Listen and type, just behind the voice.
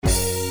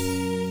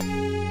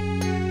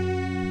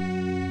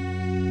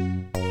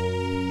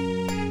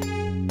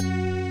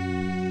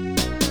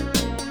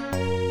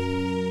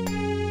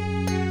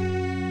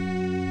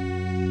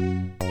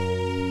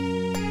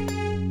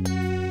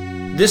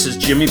This is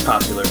Jimmy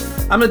Popular.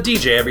 I'm a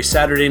DJ every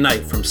Saturday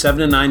night from 7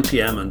 to 9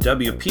 p.m. on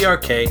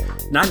WPRK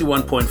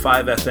 91.5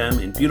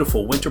 FM in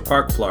beautiful Winter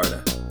Park,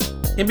 Florida.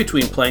 In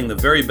between playing the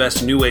very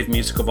best new wave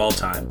music of all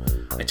time,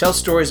 I tell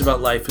stories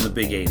about life in the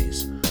big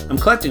 80s. I'm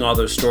collecting all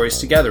those stories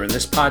together in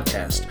this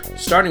podcast,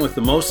 starting with the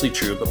mostly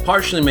true but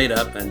partially made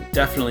up and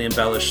definitely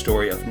embellished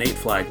story of Nate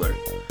Flagler.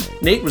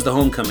 Nate was the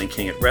homecoming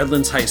king at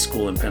Redlands High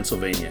School in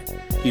Pennsylvania.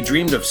 He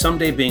dreamed of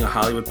someday being a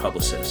Hollywood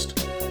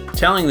publicist.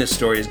 Telling this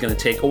story is going to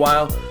take a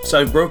while,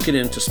 so I broke it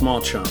into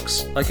small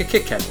chunks, like a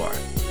Kit Kat bar.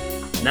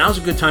 Now's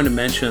a good time to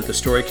mention that the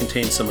story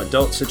contains some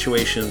adult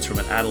situations from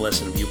an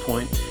adolescent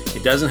viewpoint.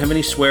 It doesn't have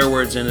any swear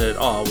words in it at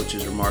all, which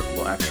is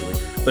remarkable actually,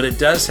 but it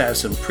does have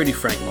some pretty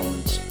frank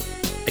moments.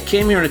 I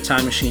came here in a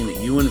time machine that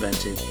you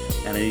invented,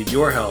 and I need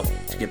your help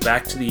to get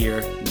back to the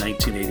year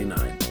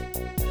 1989.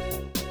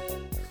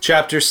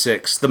 Chapter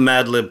 6, The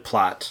Mad-Lib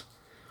Plot.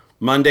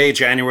 Monday,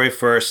 January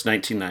 1st,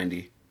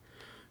 1990.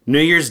 New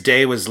Year's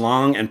Day was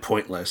long and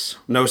pointless.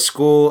 No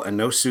school, and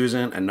no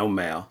Susan, and no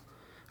mail.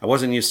 I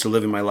wasn't used to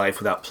living my life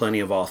without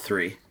plenty of all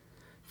three.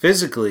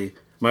 Physically,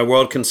 my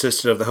world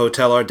consisted of the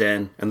Hotel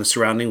Ardennes and the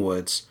surrounding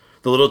woods,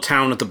 the little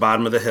town at the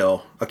bottom of the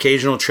hill,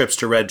 occasional trips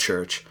to Red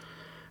Church,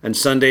 and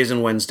Sundays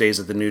and Wednesdays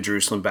at the New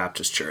Jerusalem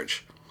Baptist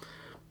Church.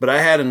 But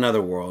I had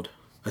another world,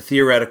 a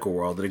theoretical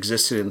world that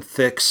existed in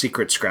thick,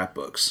 secret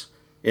scrapbooks.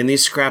 In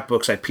these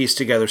scrapbooks, I pieced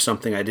together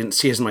something I didn't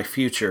see as my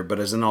future, but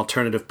as an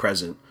alternative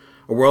present.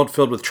 A world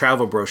filled with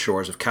travel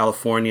brochures of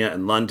California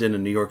and London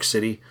and New York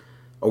City.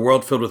 A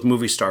world filled with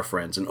movie star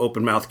friends and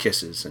open-mouth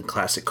kisses and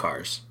classic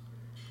cars.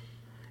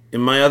 In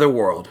my other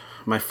world,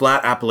 my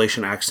flat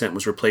Appalachian accent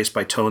was replaced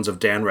by tones of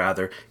Dan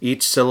Rather,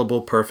 each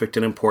syllable perfect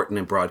and important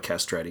and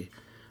broadcast ready.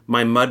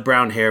 My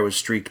mud-brown hair was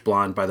streaked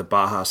blonde by the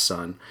Baja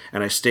sun,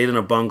 and I stayed in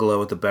a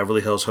bungalow at the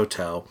Beverly Hills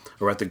Hotel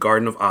or at the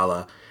Garden of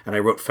Allah, and I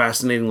wrote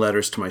fascinating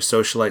letters to my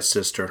socialite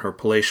sister in her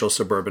palatial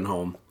suburban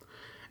home.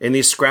 In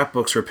these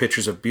scrapbooks were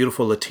pictures of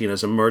beautiful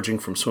Latinas emerging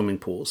from swimming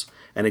pools,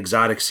 and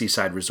exotic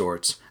seaside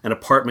resorts, and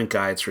apartment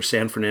guides for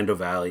San Fernando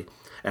Valley,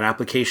 and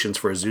applications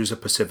for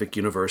Azusa Pacific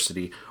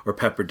University or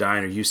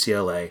Pepperdine or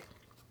UCLA.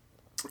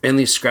 In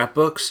these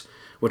scrapbooks,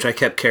 which I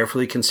kept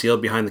carefully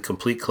concealed behind the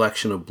complete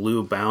collection of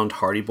blue-bound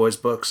Hardy Boys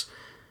books,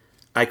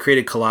 I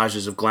created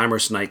collages of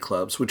glamorous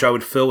nightclubs, which I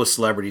would fill with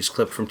celebrities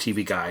clipped from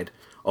TV Guide,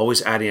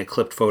 always adding a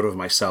clipped photo of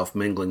myself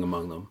mingling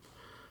among them.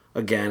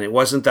 Again, it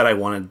wasn't that I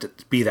wanted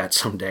to be that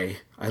someday.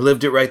 I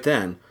lived it right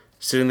then,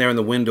 sitting there in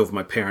the window of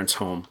my parents'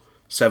 home,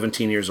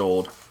 17 years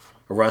old,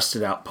 a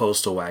rusted-out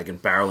postal wagon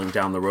barreling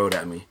down the road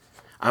at me.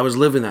 I was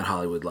living that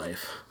Hollywood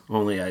life,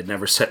 only I'd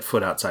never set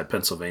foot outside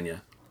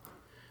Pennsylvania.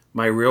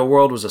 My real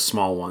world was a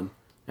small one,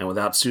 and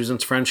without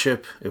Susan's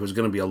friendship, it was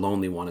going to be a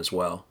lonely one as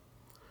well.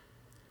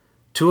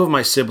 Two of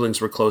my siblings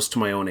were close to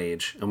my own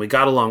age, and we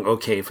got along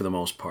okay for the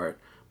most part.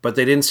 But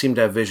they didn't seem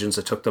to have visions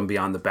that took them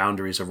beyond the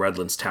boundaries of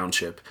Redlands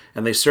Township,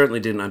 and they certainly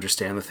didn't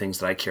understand the things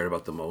that I cared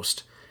about the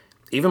most.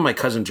 Even my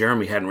cousin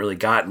Jeremy hadn't really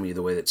gotten me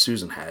the way that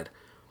Susan had.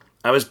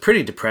 I was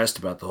pretty depressed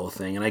about the whole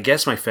thing, and I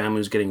guess my family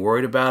was getting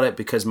worried about it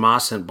because Ma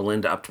sent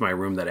Belinda up to my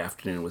room that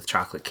afternoon with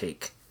chocolate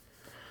cake.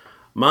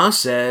 Ma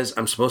says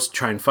I'm supposed to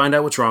try and find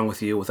out what's wrong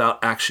with you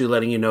without actually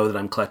letting you know that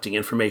I'm collecting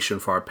information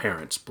for our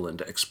parents,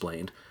 Belinda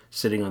explained,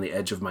 sitting on the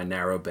edge of my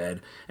narrow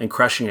bed and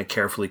crushing a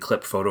carefully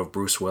clipped photo of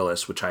Bruce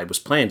Willis, which I was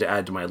planning to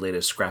add to my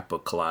latest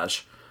scrapbook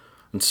collage.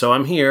 And so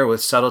I'm here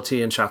with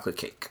subtlety and chocolate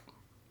cake.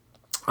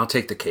 I'll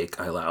take the cake,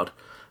 I allowed,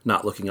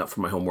 not looking up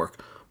from my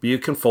homework, but you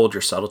can fold your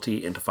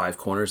subtlety into 5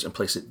 corners and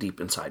place it deep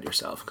inside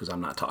yourself, because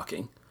I'm not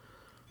talking.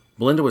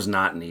 Belinda was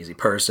not an easy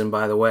person,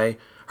 by the way.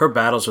 Her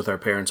battles with our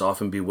parents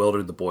often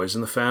bewildered the boys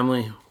in the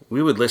family.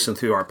 We would listen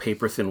through our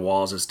paper-thin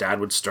walls as Dad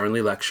would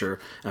sternly lecture,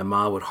 and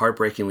Ma would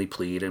heartbreakingly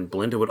plead, and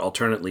Belinda would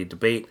alternately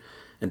debate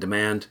and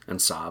demand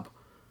and sob.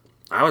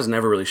 I was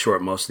never really sure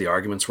what most of the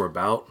arguments were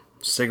about.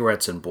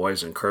 Cigarettes and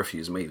boys and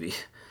curfews, maybe.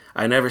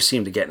 I never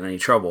seemed to get in any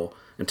trouble,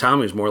 and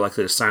Tommy was more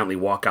likely to silently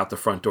walk out the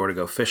front door to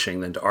go fishing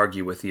than to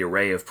argue with the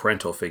array of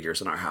parental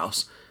figures in our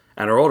house.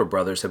 And our older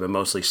brothers had been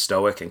mostly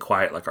stoic and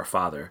quiet like our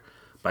father.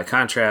 By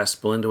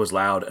contrast, Belinda was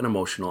loud and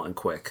emotional and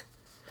quick.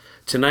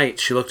 Tonight,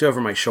 she looked over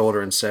my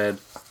shoulder and said,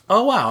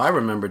 "Oh wow, I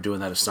remember doing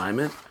that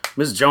assignment.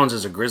 Miss Jones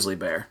is a grizzly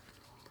bear."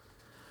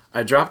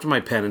 I dropped my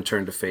pen and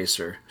turned to face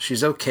her.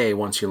 She's okay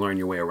once you learn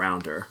your way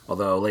around her,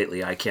 although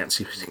lately I can't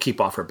seem to keep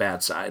off her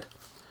bad side.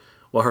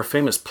 "Well, her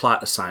famous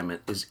plot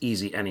assignment is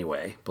easy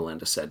anyway,"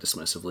 Belinda said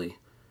dismissively.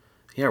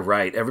 "Yeah,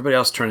 right. Everybody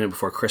else turned in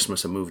before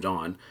Christmas and moved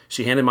on.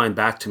 She handed mine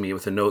back to me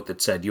with a note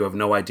that said, 'You have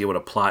no idea what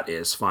a plot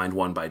is. Find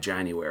one by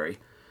January.'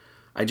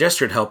 I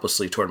gestured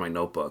helplessly toward my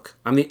notebook.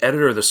 I'm the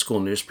editor of the school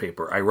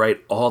newspaper. I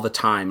write all the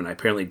time, and I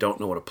apparently don't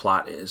know what a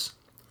plot is."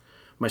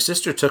 My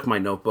sister took my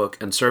notebook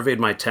and surveyed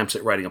my attempts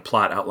at writing a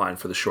plot outline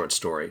for the short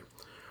story.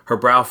 Her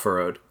brow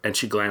furrowed, and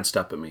she glanced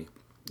up at me.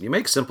 "You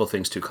make simple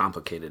things too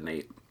complicated,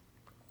 Nate."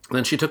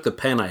 Then she took the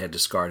pen I had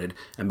discarded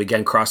and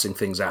began crossing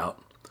things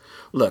out.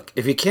 "Look,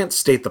 if you can't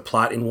state the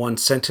plot in one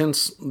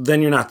sentence,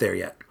 then you're not there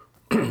yet.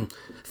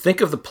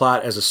 Think of the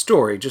plot as a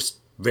story, just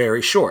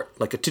very short,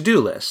 like a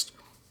to-do list.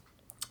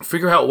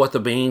 Figure out what the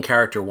main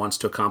character wants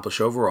to accomplish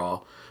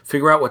overall,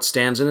 figure out what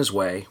stands in his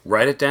way,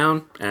 write it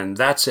down, and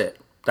that's it.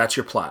 That's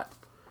your plot.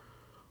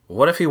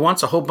 What if he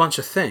wants a whole bunch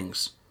of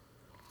things?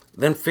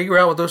 Then figure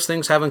out what those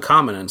things have in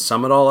common and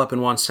sum it all up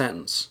in one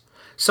sentence.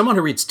 Someone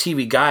who reads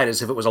TV Guide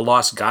as if it was a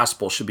lost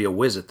gospel should be a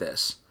whiz at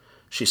this.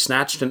 She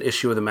snatched an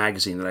issue of the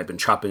magazine that I'd been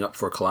chopping up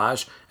for a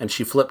collage, and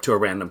she flipped to a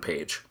random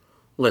page.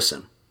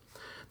 Listen.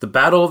 The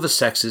battle of the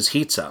sexes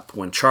heats up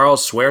when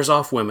Charles swears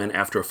off women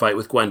after a fight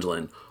with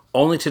Gwendolyn,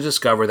 only to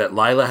discover that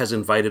Lila has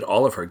invited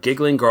all of her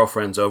giggling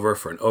girlfriends over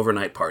for an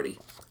overnight party.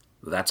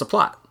 That's a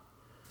plot.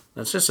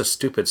 That's just a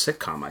stupid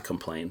sitcom, I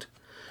complained.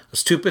 A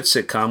stupid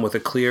sitcom with a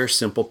clear,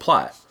 simple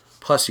plot.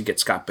 Plus, you get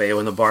Scott Baio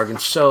in the bargain.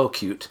 So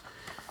cute.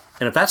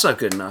 And if that's not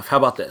good enough, how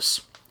about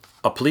this?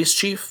 A police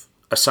chief,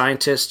 a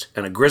scientist,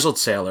 and a grizzled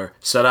sailor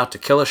set out to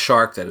kill a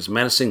shark that is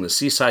menacing the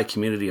seaside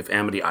community of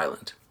Amity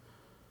Island.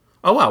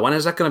 Oh wow, when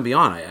is that going to be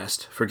on, I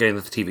asked, forgetting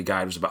that the TV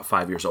Guide was about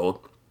 5 years old.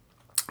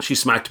 She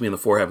smacked me in the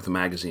forehead with the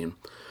magazine.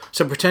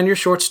 So pretend your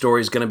short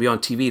story is going to be on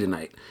TV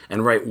tonight,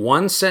 and write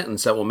one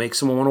sentence that will make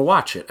someone want to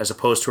watch it, as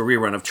opposed to a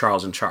rerun of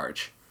Charles in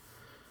Charge.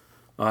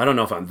 Oh, I don't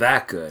know if I'm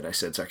that good, I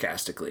said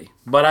sarcastically,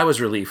 but I was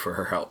relieved for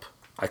her help.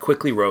 I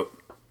quickly wrote,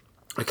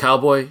 a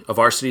cowboy, a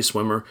varsity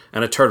swimmer,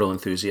 and a turtle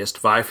enthusiast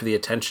vie for the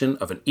attention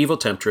of an evil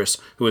temptress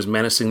who is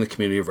menacing the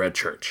community of Red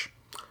Church.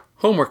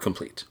 Homework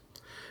complete.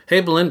 Hey,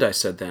 Belinda, I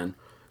said then,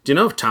 do you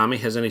know if Tommy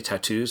has any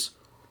tattoos?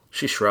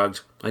 She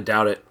shrugged. I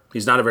doubt it.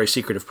 He's not a very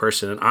secretive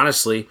person, and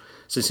honestly,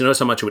 since he knows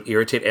how much it would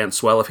irritate Aunt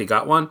Swell if he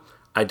got one,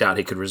 I doubt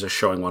he could resist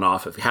showing one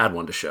off if he had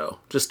one to show,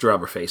 just to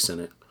rub her face in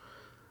it.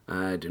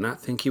 I do not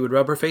think he would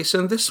rub her face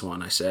in this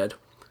one, I said.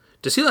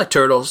 Does he like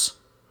turtles?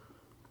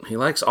 He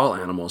likes all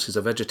animals. He's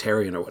a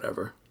vegetarian or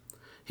whatever.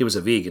 He was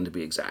a vegan, to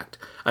be exact.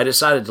 I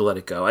decided to let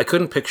it go. I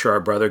couldn't picture our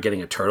brother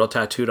getting a turtle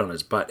tattooed on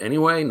his butt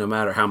anyway, no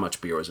matter how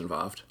much beer was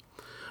involved.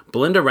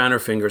 Belinda ran her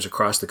fingers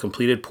across the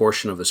completed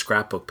portion of the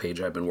scrapbook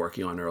page I'd been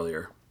working on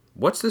earlier.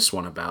 What's this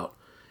one about?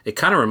 It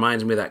kind of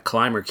reminds me of that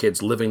Clymer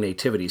kid's living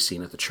nativity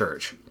scene at the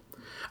church.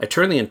 I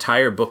turned the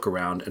entire book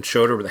around and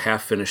showed her the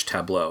half-finished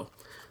tableau.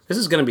 This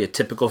is going to be a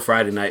typical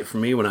Friday night for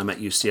me when I'm at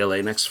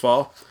UCLA next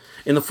fall.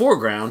 In the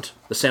foreground,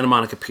 the Santa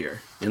Monica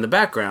Pier. In the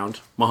background,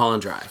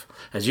 Mulholland Drive.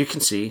 As you can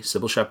see,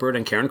 Sybil Shepherd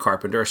and Karen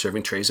Carpenter are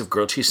serving trays of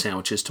grilled cheese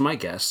sandwiches to my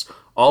guests,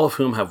 all of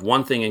whom have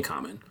one thing in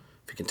common.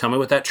 If you can tell me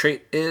what that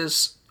trait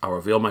is, I'll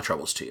reveal my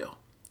troubles to you.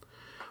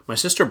 My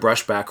sister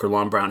brushed back her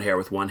long brown hair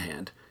with one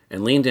hand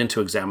and leaned in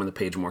to examine the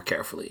page more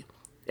carefully.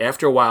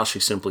 After a while, she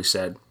simply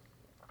said,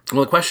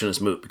 well, the question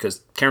is moot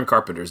because Karen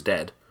Carpenter's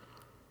dead.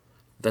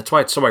 That's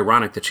why it's so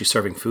ironic that she's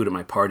serving food at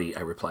my party,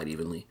 I replied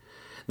evenly.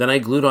 Then I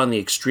glued on the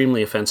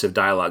extremely offensive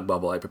dialogue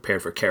bubble I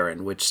prepared for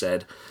Karen, which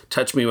said,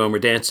 touch me when we're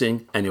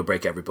dancing, and you'll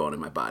break every bone in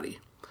my body.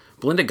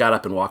 Belinda got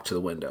up and walked to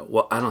the window.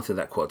 Well, I don't think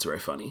that quote's very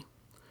funny.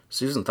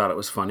 Susan thought it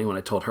was funny when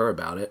I told her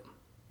about it.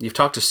 You've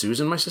talked to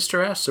Susan, my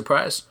sister asked,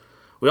 surprised.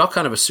 We all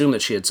kind of assumed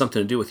that she had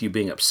something to do with you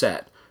being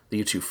upset, that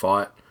you two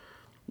fought.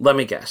 Let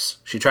me guess.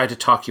 She tried to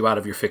talk you out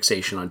of your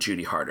fixation on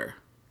Judy Harder.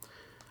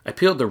 I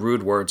peeled the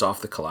rude words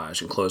off the collage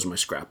and closed my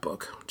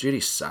scrapbook. Judy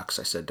sucks,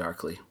 I said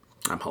darkly.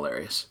 I'm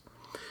hilarious.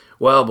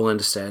 Well,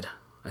 Belinda said,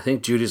 I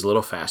think Judy's a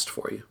little fast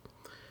for you.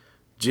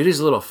 Judy's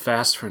a little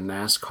fast for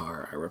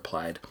NASCAR, I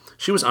replied.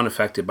 She was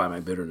unaffected by my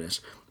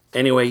bitterness.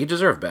 Anyway, you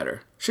deserve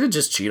better. She would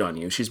just cheat on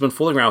you. She's been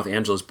fooling around with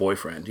Angela's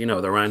boyfriend. You know,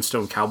 the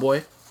rhinestone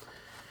cowboy?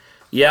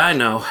 Yeah, I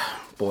know.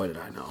 Boy, did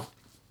I know.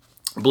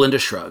 Belinda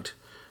shrugged.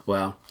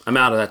 Well, I'm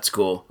out of that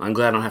school. I'm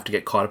glad I don't have to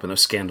get caught up in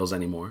those scandals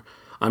anymore.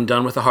 I'm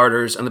done with the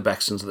Harders and the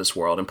Bextons of this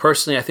world, and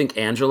personally, I think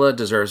Angela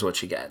deserves what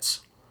she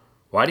gets.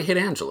 Why do you hate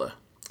Angela?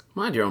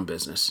 Mind your own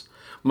business.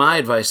 My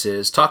advice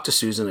is, talk to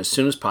Susan as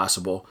soon as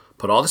possible,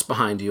 put all this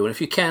behind you, and if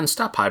you can,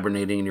 stop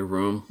hibernating in your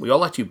room. We all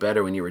liked you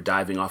better when you were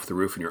diving off the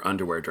roof in your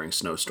underwear during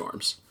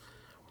snowstorms.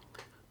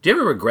 Do you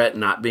ever regret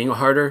not being a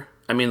Harder?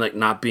 I mean, like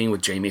not being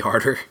with Jamie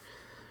Harder?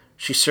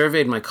 She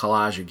surveyed my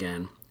collage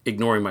again,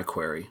 ignoring my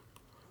query.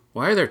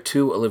 Why are there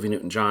 2 Olivia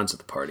Newton-Johns at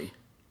the party?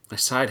 I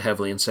sighed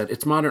heavily and said,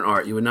 it's modern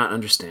art, you would not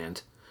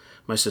understand.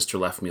 My sister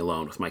left me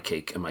alone with my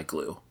cake and my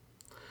glue.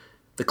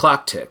 The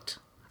clock ticked.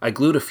 I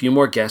glued a few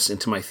more guests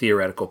into my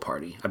theoretical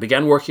party. I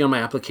began working on my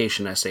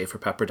application essay for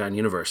Pepperdine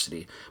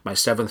University, my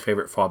 7th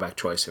favorite fallback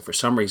choice if for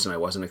some reason I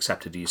wasn't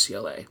accepted to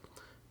UCLA.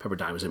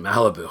 Pepperdine was in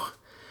Malibu.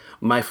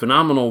 My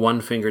phenomenal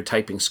one-fingered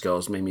typing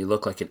skills made me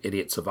look like an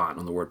idiot savant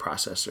on the word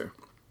processor.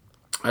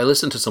 I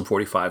listened to some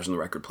 45s on the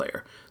record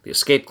player. The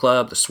Escape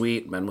Club, The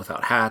Sweet, Men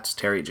Without Hats,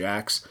 Terry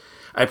Jacks.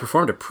 I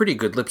performed a pretty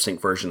good lip-sync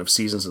version of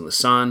Seasons in the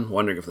Sun,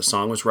 wondering if the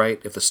song was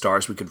right, if the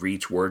stars we could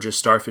reach were just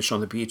starfish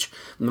on the beach,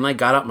 and then I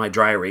got out my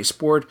dry erase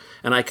board,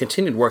 and I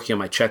continued working on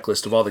my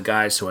checklist of all the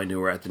guys who I knew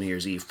were at the New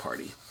Year's Eve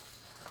party.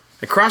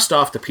 I crossed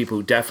off the people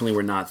who definitely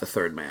were not the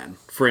third man.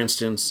 For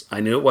instance, I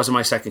knew it wasn't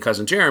my second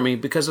cousin Jeremy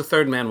because the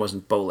third man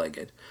wasn't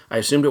bow-legged. I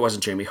assumed it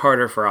wasn't Jamie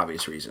Harder for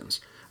obvious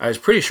reasons. I was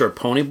pretty sure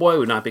Pony Boy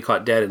would not be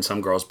caught dead in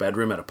some girl's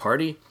bedroom at a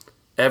party.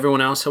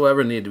 Everyone else,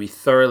 however, needed to be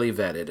thoroughly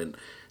vetted, and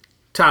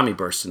Tommy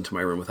burst into my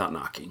room without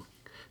knocking.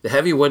 The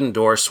heavy wooden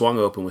door swung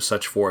open with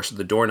such force that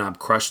the doorknob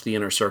crushed the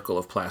inner circle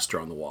of plaster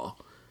on the wall.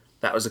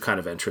 That was the kind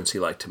of entrance he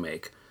liked to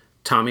make.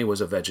 Tommy was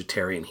a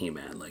vegetarian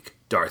He-Man, like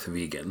Darth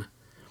Vegan.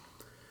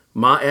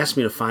 Ma asked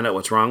me to find out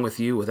what's wrong with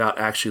you without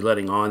actually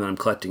letting on that I'm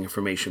collecting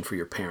information for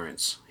your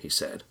parents, he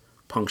said,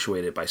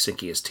 punctuated by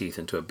sinking his teeth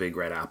into a big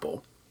red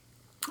apple.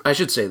 I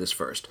should say this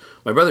first.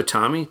 My brother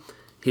Tommy,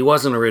 he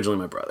wasn't originally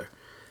my brother.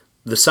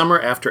 The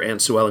summer after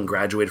Aunt Sue Ellen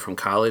graduated from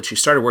college, she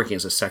started working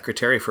as a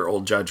secretary for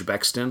old Judge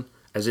Bexton,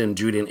 as in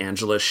Judy and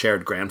Angela's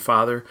shared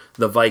grandfather,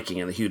 the Viking,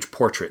 and the huge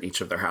portrait in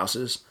each of their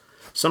houses.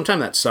 Sometime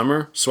that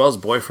summer, Swell's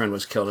boyfriend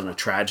was killed in a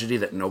tragedy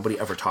that nobody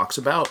ever talks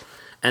about,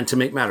 and to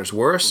make matters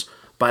worse,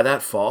 by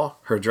that fall,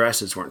 her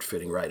dresses weren't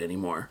fitting right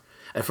anymore.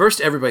 At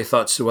first, everybody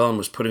thought Sue Ellen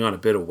was putting on a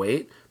bit of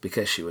weight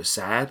because she was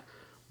sad,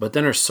 but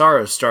then her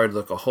sorrow started to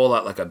look a whole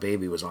lot like a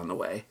baby was on the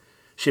way.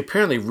 She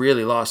apparently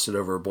really lost it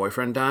over her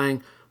boyfriend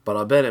dying, but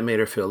I'll bet it made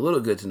her feel a little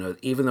good to know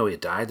that even though he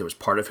had died, there was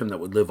part of him that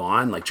would live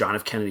on, like John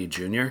F. Kennedy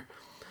Jr.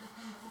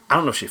 I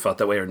don't know if she felt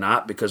that way or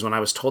not, because when I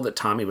was told that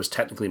Tommy was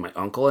technically my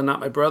uncle and not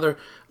my brother,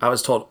 I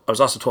was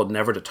also told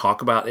never to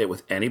talk about it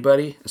with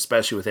anybody,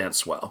 especially with Aunt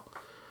Swell.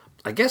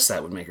 I guess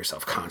that would make her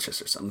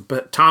self-conscious or something.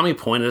 But Tommy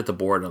pointed at the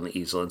board on the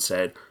easel and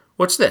said,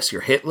 "What's this,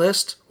 your hit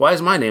list? Why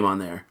is my name on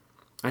there?"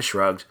 I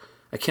shrugged.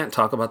 "I can't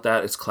talk about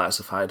that, it's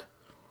classified."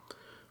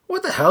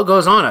 "What the hell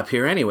goes on up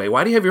here anyway?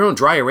 Why do you have your own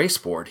dry erase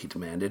board?" he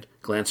demanded,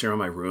 glancing around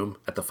my room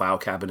at the file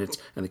cabinets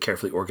and the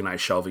carefully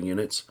organized shelving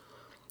units.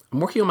 "I'm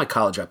working on my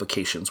college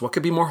applications. What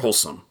could be more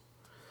wholesome?"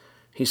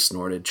 He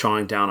snorted,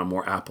 chawing down on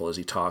more apple as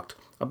he talked.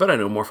 "I bet I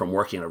know more from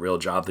working at a real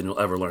job than you'll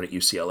ever learn at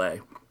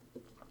UCLA.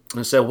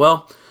 I said,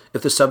 "Well,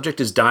 if the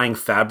subject is dyeing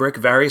fabric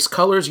various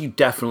colors, you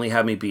definitely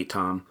have me beat,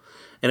 Tom.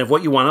 And if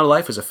what you want out of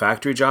life is a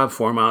factory job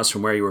 4 miles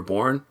from where you were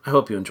born, I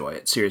hope you enjoy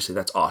it. Seriously,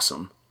 that's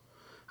awesome."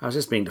 I was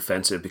just being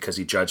defensive because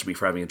he judged me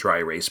for having a dry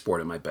erase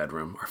board in my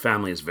bedroom. Our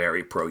family is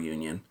very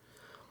pro-union.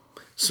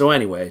 So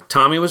anyway,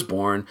 Tommy was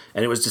born,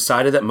 and it was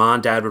decided that Ma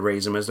and Dad would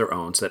raise him as their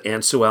own so that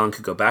Aunt Sue Ellen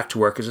could go back to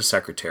work as a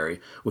secretary,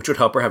 which would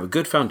help her have a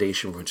good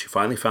foundation when she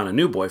finally found a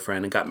new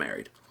boyfriend and got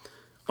married.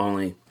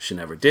 Only, she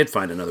never did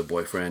find another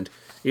boyfriend,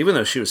 even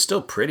though she was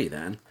still pretty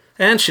then.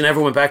 And she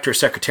never went back to her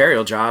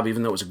secretarial job,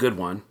 even though it was a good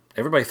one.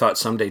 Everybody thought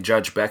someday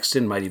Judge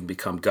Bexton might even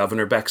become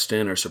Governor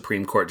Bexton or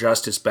Supreme Court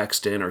Justice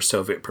Bexton or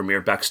Soviet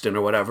Premier Bexton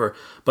or whatever,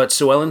 but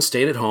Sue Ellen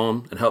stayed at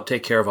home and helped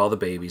take care of all the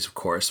babies, of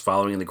course,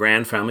 following the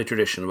grand family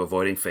tradition of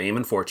avoiding fame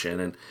and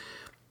fortune.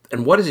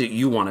 And what is it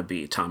you want to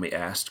be? Tommy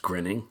asked,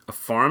 grinning. A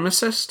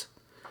pharmacist?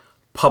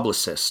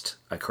 Publicist,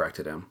 I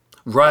corrected him.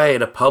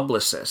 Right, a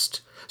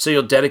publicist. So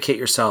you'll dedicate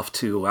yourself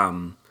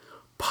to,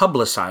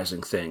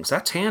 publicizing things.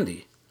 That's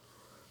handy.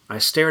 I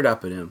stared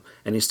up at him,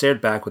 and he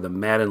stared back with a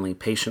maddeningly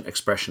patient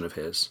expression of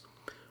his.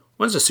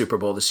 "When's the Super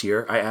Bowl this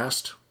year?" I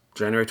asked.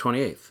 "January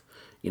 28th.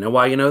 You know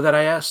why you know that,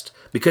 I asked?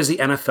 Because the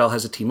NFL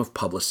has a team of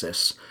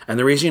publicists. And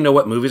the reason you know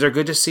what movies are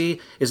good to see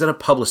is that a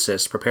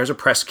publicist prepares a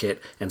press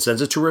kit and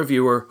sends it to a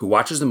reviewer who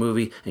watches the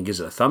movie and gives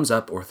it a thumbs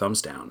up or a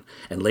thumbs down.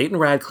 And Leighton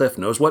Radcliffe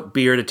knows what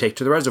beer to take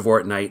to the reservoir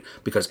at night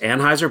because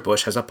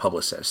Anheuser-Busch has a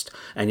publicist.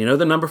 And you know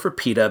the number for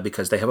PETA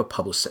because they have a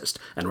publicist.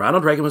 And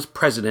Ronald Reagan was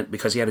president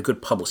because he had a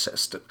good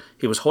publicist."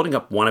 He was holding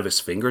up one of his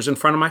fingers in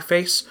front of my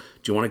face.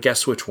 "Do you want to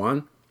guess which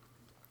one?"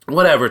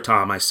 "Whatever,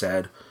 Tom," I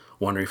said,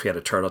 wondering if he had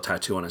a turtle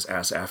tattoo on his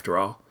ass after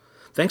all.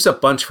 "Thanks a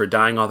bunch for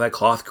dyeing all that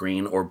cloth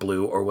green or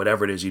blue or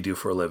whatever it is you do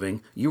for a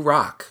living. You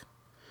rock."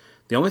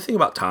 The only thing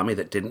about Tommy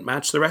that didn't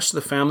match the rest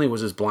of the family was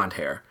his blonde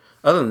hair.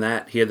 Other than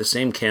that, he had the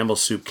same Campbell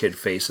Soup kid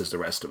face as the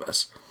rest of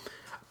us.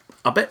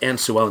 I'll bet Aunt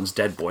Sue Ellen's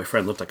dead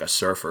boyfriend looked like a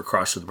surfer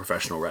crossed with a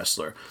professional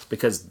wrestler,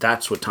 because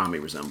that's what Tommy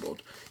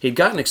resembled. He'd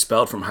gotten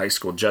expelled from high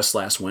school just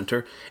last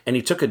winter, and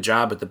he took a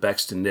job at the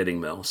Bexton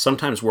Knitting Mill,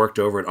 sometimes worked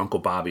over at Uncle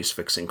Bobby's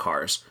fixing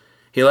cars.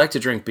 He liked to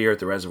drink beer at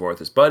the reservoir with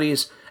his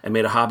buddies, and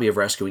made a hobby of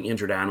rescuing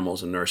injured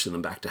animals and nursing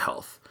them back to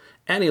health.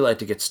 And he liked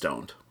to get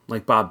stoned.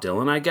 Like Bob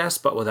Dylan, I guess,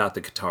 but without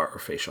the guitar or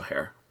facial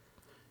hair.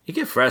 "You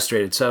get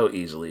frustrated so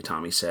easily,"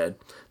 Tommy said,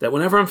 "that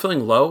whenever I'm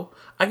feeling low,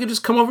 I can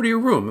just come over to your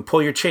room and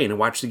pull your chain and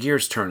watch the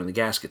gears turn and the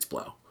gaskets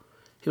blow."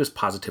 He was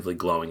positively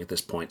glowing at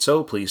this point,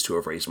 so pleased to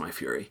have raised my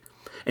fury.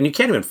 "And you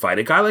can't even fight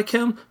a guy like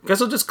him, because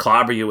he'll just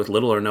clobber you with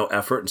little or no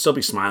effort and still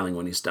be smiling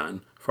when he's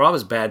done. For all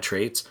his bad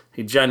traits,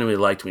 he genuinely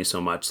liked me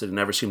so much that it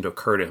never seemed to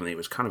occur to him that he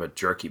was kind of a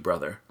jerky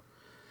brother."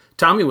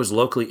 Tommy was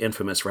locally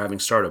infamous for having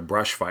started a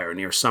brush fire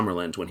near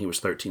Summerland when he was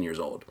 13 years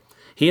old.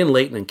 He and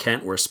Leighton and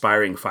Kent were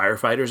aspiring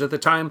firefighters at the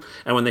time,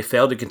 and when they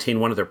failed to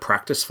contain one of their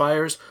practice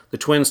fires, the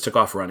twins took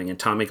off running, and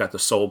Tommy got the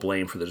sole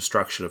blame for the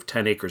destruction of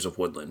 10 acres of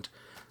woodland.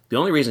 The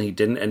only reason he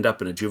didn't end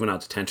up in a juvenile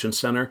detention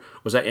center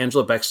was that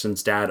Angela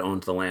Bexton's dad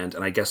owned the land,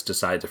 and I guess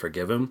decided to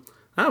forgive him.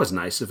 That was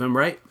nice of him,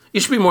 right? "You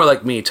should be more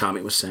like me,"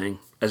 Tommy was saying.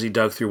 As he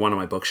dug through one of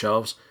my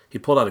bookshelves, he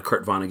pulled out a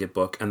Kurt Vonnegut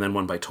book and then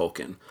one by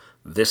Tolkien.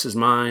 "This is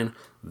mine.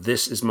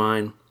 This is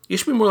mine. You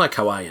should be more like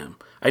how I am.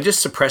 I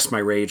just suppress my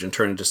rage and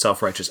turn into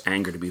self-righteous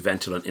anger to be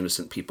vented on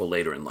innocent people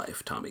later in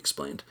life," Tommy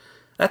explained.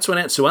 "That's what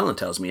Aunt Sue Ellen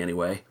tells me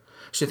anyway.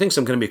 She thinks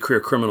I'm going to be a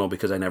career criminal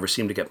because I never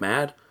seem to get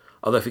mad.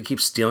 Although if he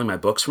keeps stealing my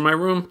books from my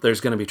room,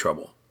 there's going to be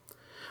trouble."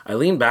 I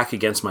leaned back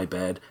against my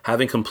bed,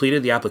 having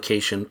completed the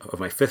application of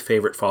my fifth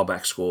favorite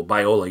fallback school,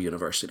 Biola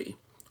University,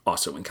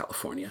 also in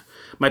California.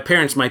 My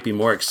parents might be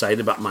more excited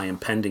about my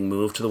impending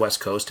move to the West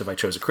Coast if I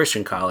chose a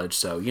Christian college,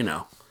 so,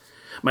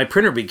 My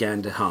printer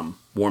began to hum,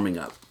 warming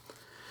up.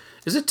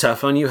 "Is it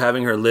tough on you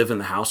having her live in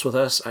the house with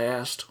us?" I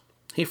asked.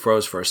 He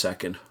froze for a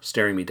second,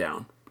 staring me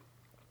down.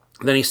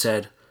 Then he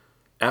said,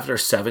 "After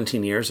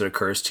 17 years, it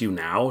occurs to you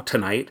now,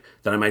 tonight,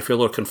 that I might feel a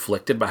little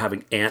conflicted by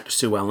having Aunt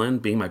Sue Ellen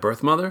being my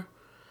birth mother?"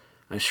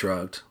 I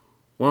shrugged.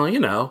 "Well,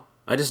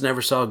 I just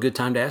never saw a good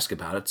time to ask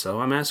about it,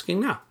 so I'm asking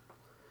now."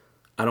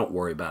 "I don't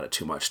worry about it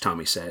too much,"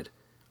 Tommy said.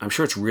 "I'm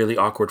sure it's really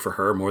awkward for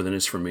her more than it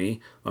is for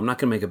me. I'm not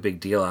going to make a big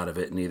deal out of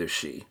it, and neither is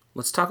she.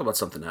 Let's talk about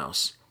something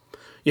else."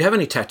 "You have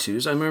any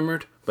tattoos?" I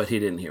murmured, but he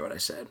didn't hear what I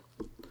said.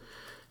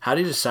 "How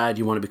do you decide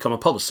you want to become a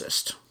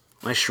publicist?"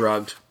 I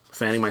shrugged,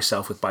 fanning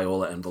myself with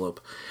Biola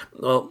envelope.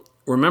 "Well,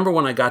 remember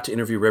when I got to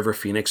interview River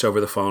Phoenix over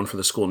the phone for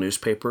the school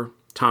newspaper?"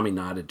 Tommy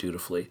nodded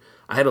dutifully.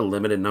 I had a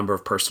limited number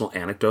of personal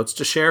anecdotes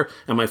to share,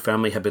 and my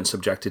family had been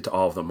subjected to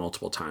all of them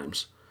multiple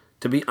times.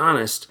 To be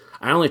honest,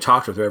 I only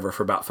talked with River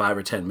for about 5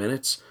 or 10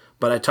 minutes,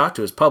 but I talked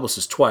to his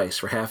publicist twice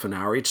for half an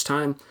hour each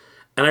time,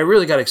 and I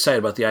really got excited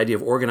about the idea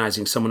of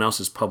organizing someone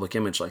else's public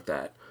image like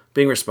that,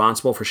 being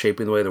responsible for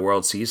shaping the way the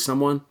world sees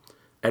someone.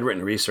 I'd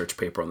written a research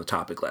paper on the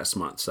topic last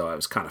month, so I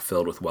was kind of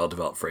filled with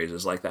well-developed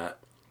phrases like that.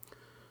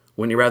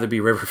 "Wouldn't you rather be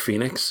River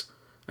Phoenix?"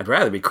 "I'd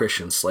rather be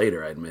Christian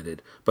Slater," I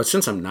admitted. "But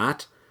since I'm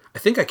not, I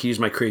think I could use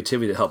my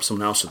creativity to help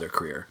someone else with their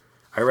career.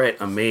 I write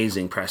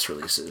amazing press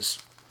releases."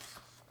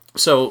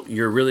 "So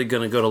you're really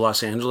going to go to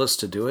Los Angeles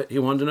to do it?" he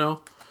wanted to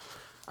know.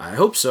 "I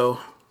hope so."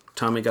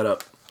 Tommy got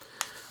up.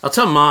 "I'll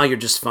tell Ma you're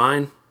just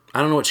fine. I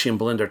don't know what she and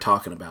Belinda are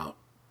talking about."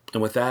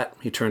 And with that,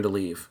 he turned to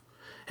leave.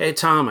 "Hey,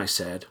 Tom," I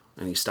said,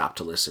 and he stopped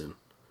to listen.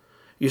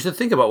 "You should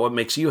think about what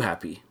makes you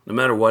happy. No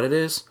matter what it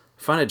is,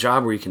 find a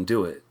job where you can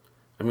do it.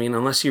 I mean,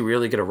 unless you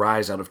really get a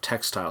rise out of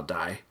textile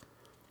dye."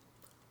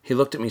 He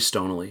looked at me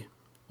stonily.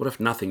 What if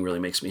nothing really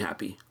makes me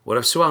happy? What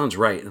if Sue Ellen's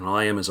right and all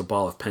I am is a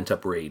ball of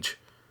pent-up rage?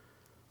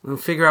 Then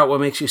figure out what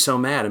makes you so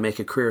mad and make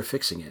a career of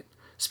fixing it.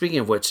 Speaking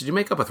of which, did you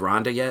make up with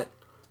Rhonda yet?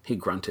 He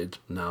grunted.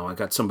 "No, I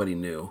got somebody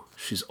new.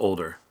 She's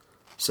older.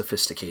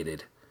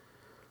 Sophisticated."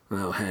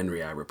 "Oh,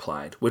 Henry," I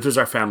replied, which was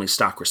our family's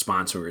stock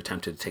response when we were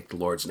tempted to take the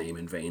Lord's name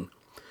in vain.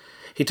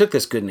 He took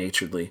this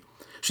good-naturedly.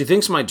 "She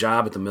thinks my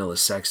job at the mill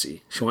is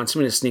sexy. She wants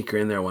me to sneak her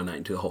in there one night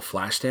and do the whole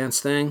flash dance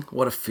thing.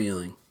 What a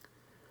feeling."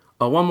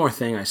 "Oh, one more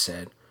thing," I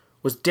said.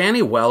 "Was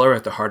Danny Weller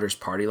at the Harder's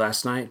party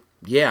last night?"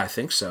 "Yeah, I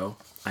think so."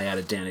 I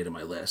added Danny to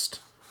my list.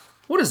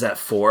 "What is that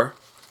for?"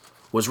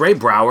 "Was Ray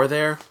Brower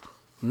there?"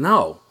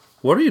 "No.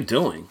 What are you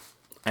doing?"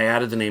 I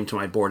added the name to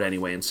my board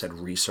anyway and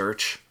said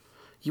research.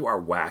 "You are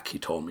whack," he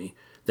told me.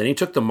 Then he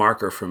took the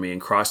marker from me and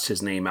crossed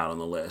his name out on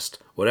the list.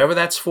 Whatever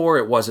that's for,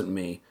 it wasn't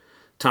me.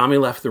 Tommy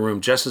left the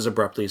room just as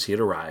abruptly as he had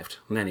arrived.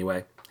 And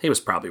anyway, he was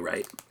probably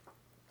right.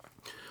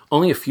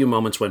 Only a few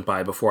moments went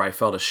by before I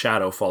felt a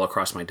shadow fall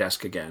across my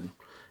desk again.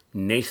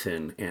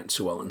 "Nathan," Aunt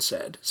Sue Ellen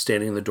said,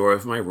 standing in the door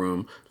of my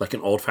room like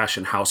an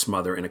old-fashioned house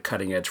mother in a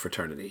cutting-edge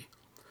fraternity.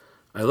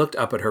 I looked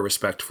up at her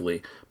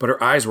respectfully, but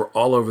her eyes were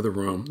all over the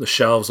room, the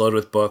shelves loaded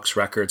with books,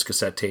 records,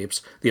 cassette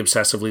tapes, the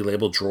obsessively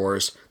labeled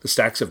drawers, the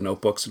stacks of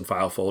notebooks and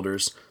file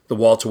folders, the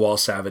wall-to-wall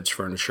Savage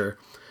furniture,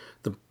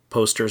 the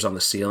posters on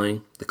the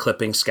ceiling, the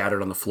clippings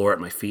scattered on the floor at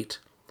my feet.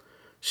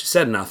 She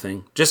said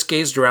nothing, just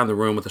gazed around the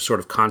room with a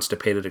sort of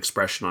constipated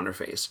expression on her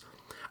face.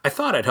 I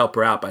thought I'd help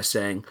her out by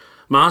saying,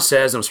 "Ma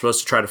says I'm supposed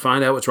to try to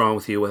find out what's wrong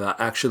with you without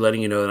actually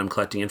letting you know that I'm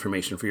collecting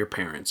information for your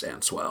parents,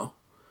 Aunt Swell."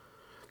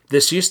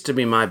 "This used to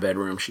be my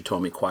bedroom," she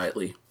told me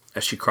quietly,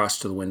 as she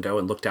crossed to the window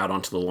and looked out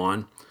onto the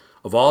lawn.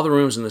 "Of all the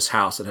rooms in this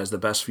house, it has the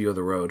best view of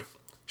the road."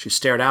 She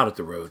stared out at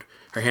the road,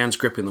 her hands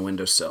gripping the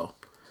windowsill.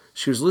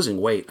 She was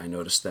losing weight, I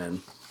noticed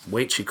then.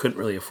 Weight she couldn't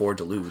really afford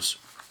to lose.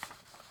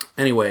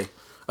 Anyway,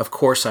 of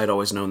course I'd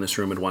always known this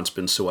room had once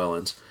been Sue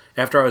Ellen's.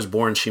 After I was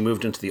born, she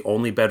moved into the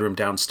only bedroom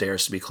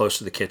downstairs to be close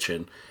to the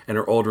kitchen, and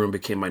her old room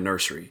became my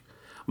nursery.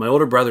 My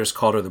older brothers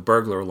called her the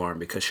burglar alarm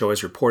because she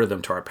always reported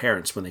them to our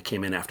parents when they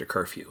came in after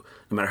curfew,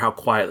 no matter how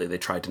quietly they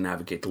tried to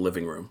navigate the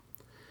living room.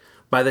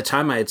 By the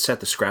time I had set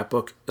the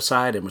scrapbook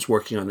aside and was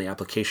working on the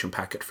application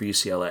packet for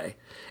UCLA,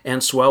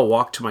 Aunt Swell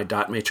walked to my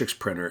dot matrix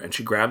printer and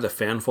she grabbed the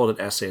fan-folded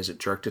essay as it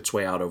jerked its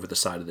way out over the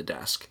side of the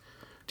desk.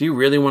 "Do you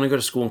really want to go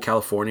to school in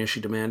California?" she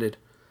demanded.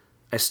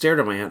 I stared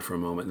at my aunt for a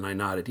moment and I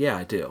nodded. "Yeah,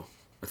 I do.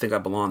 I think I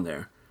belong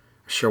there.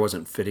 I sure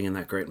wasn't fitting in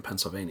that great in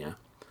Pennsylvania."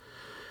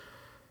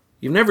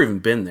 "You've never even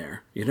been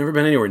there. You've never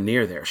been anywhere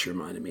near there," she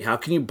reminded me. "How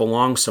can you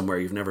belong somewhere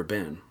you've never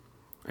been?"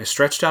 I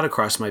stretched out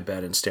across my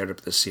bed and stared up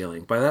at the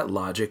ceiling. By that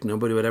logic,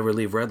 nobody would ever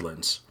leave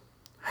Redlands.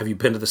 "Have you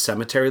been to the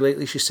cemetery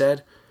lately?" she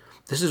said.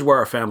 "This is where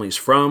our family's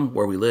from,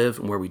 where we live,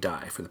 and where we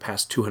die, for the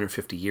past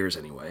 250 years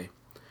anyway."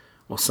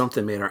 "Well,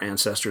 something made our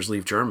ancestors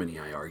leave Germany,"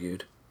 I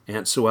argued.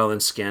 Aunt Sue Ellen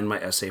scanned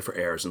my essay for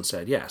errors and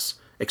said, "Yes,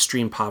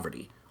 extreme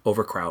poverty,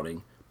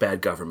 overcrowding, bad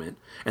government,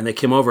 and they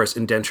came over as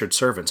indentured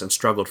servants and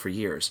struggled for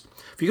years.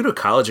 If you go to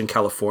college in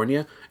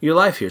California, your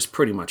life here is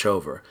pretty much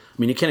over. I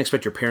mean, you can't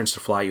expect your parents to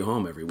fly you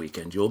home every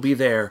weekend. You'll be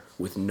there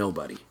with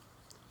nobody.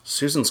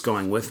 Susan's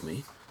going with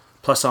me.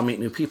 Plus, I'll meet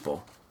new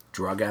people.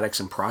 Drug addicts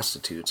and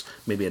prostitutes,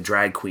 maybe a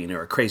drag queen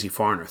or a crazy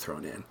foreigner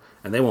thrown in.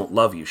 And they won't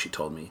love you, she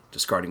told me,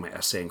 discarding my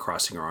essay and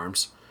crossing her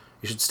arms.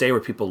 You should stay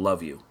where people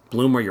love you.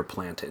 Bloom where you're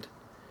planted.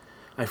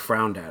 I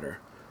frowned at her.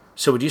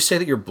 So would you say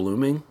that you're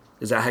blooming?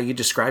 Is that how you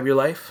describe your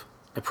life?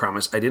 I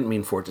promise I didn't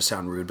mean for it to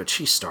sound rude, but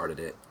she started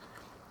it.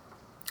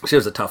 She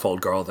was a tough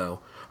old girl, though.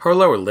 Her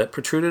lower lip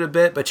protruded a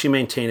bit, but she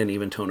maintained an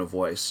even tone of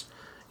voice.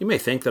 You may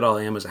think that all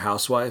I am is a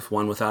housewife,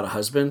 one without a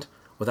husband,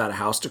 without a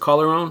house to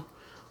call her own,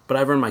 but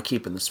I've earned my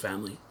keep in this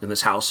family, in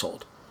this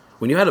household.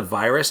 When you had a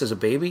virus as a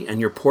baby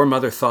and your poor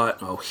mother thought,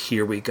 oh,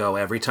 here we go.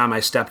 Every time I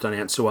stepped on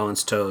Aunt Sue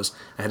Ellen's toes,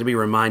 I had to be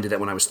reminded that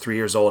when I was 3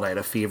 years old, I had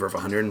a fever of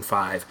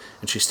 105,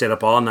 and she stayed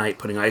up all night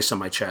putting ice on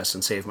my chest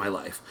and saved my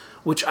life,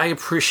 which I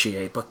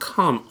appreciate, but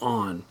come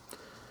on.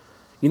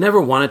 You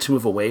never wanted to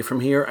move away from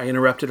here, I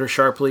interrupted her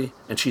sharply,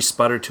 and she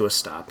sputtered to a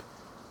stop.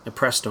 I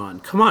pressed on.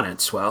 Come on,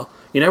 Aunt Swell.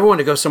 You never want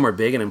to go somewhere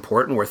big and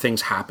important where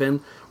things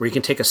happen, where you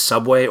can take a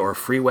subway or a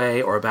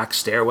freeway or a back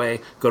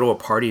stairway, go to a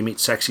party and meet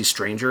sexy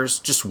strangers,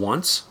 just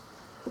once?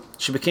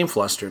 She became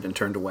flustered and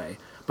turned away,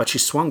 but she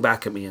swung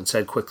back at me and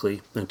said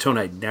quickly, in a tone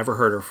I'd never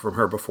heard from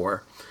her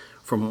before,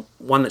 from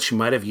one that she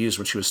might have used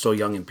when she was still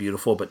young and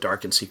beautiful but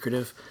dark and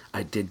secretive,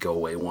 I did go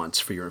away once,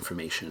 for your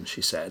information,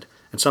 she said,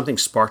 and something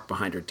sparked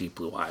behind her deep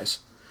blue eyes.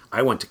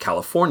 I went to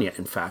California,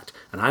 in fact,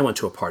 and I went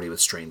to a party with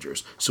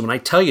strangers. So when I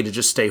tell you to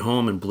just stay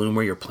home and bloom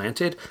where you're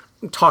planted,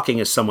 I'm talking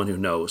as someone who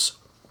knows.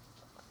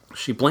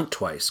 She blinked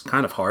twice,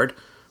 kind of hard,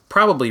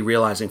 probably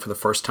realizing for the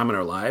first time in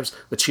her lives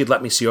that she'd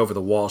let me see over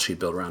the wall she'd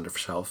built around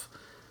herself.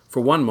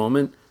 For one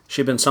moment,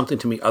 she had been something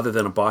to me other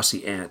than a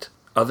bossy aunt,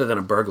 other than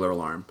a burglar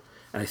alarm,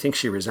 and I think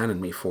she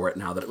resented me for it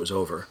now that it was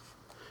over.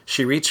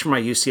 She reached for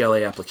my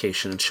UCLA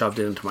application and shoved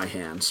it into my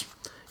hands.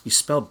 You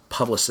spelled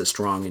publicist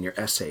wrong in your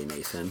essay,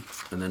 Nathan,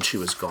 and then she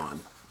was gone.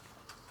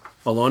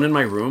 Alone in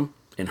my room,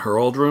 in her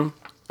old room,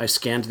 I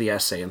scanned the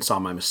essay and saw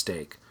my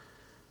mistake.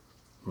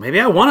 Maybe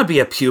I want to be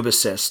a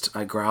pubicist,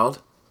 I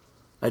growled.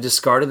 I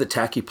discarded the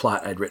tacky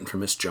plot I'd written for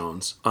Miss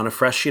Jones. On a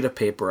fresh sheet of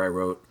paper, I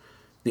wrote,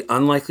 the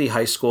unlikely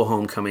high school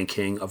homecoming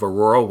king of a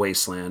rural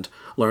wasteland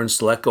learns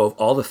to let go of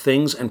all the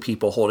things and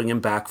people holding him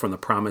back from the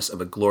promise of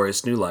a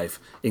glorious new life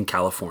in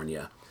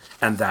California.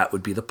 And that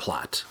would be the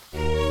plot.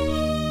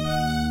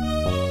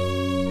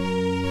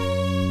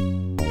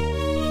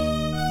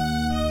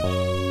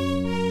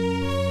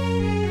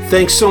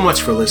 Thanks so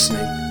much for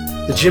listening.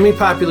 The Jimmy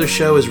Popular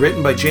Show is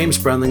written by James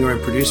Brenlinger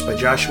and produced by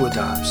Joshua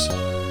Dobbs.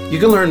 You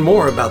can learn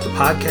more about the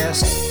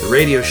podcast, the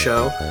radio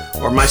show,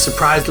 or my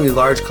surprisingly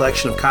large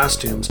collection of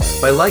costumes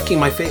by liking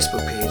my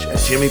Facebook page at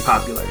Jimmy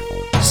Popular.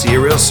 See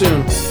you real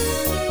soon.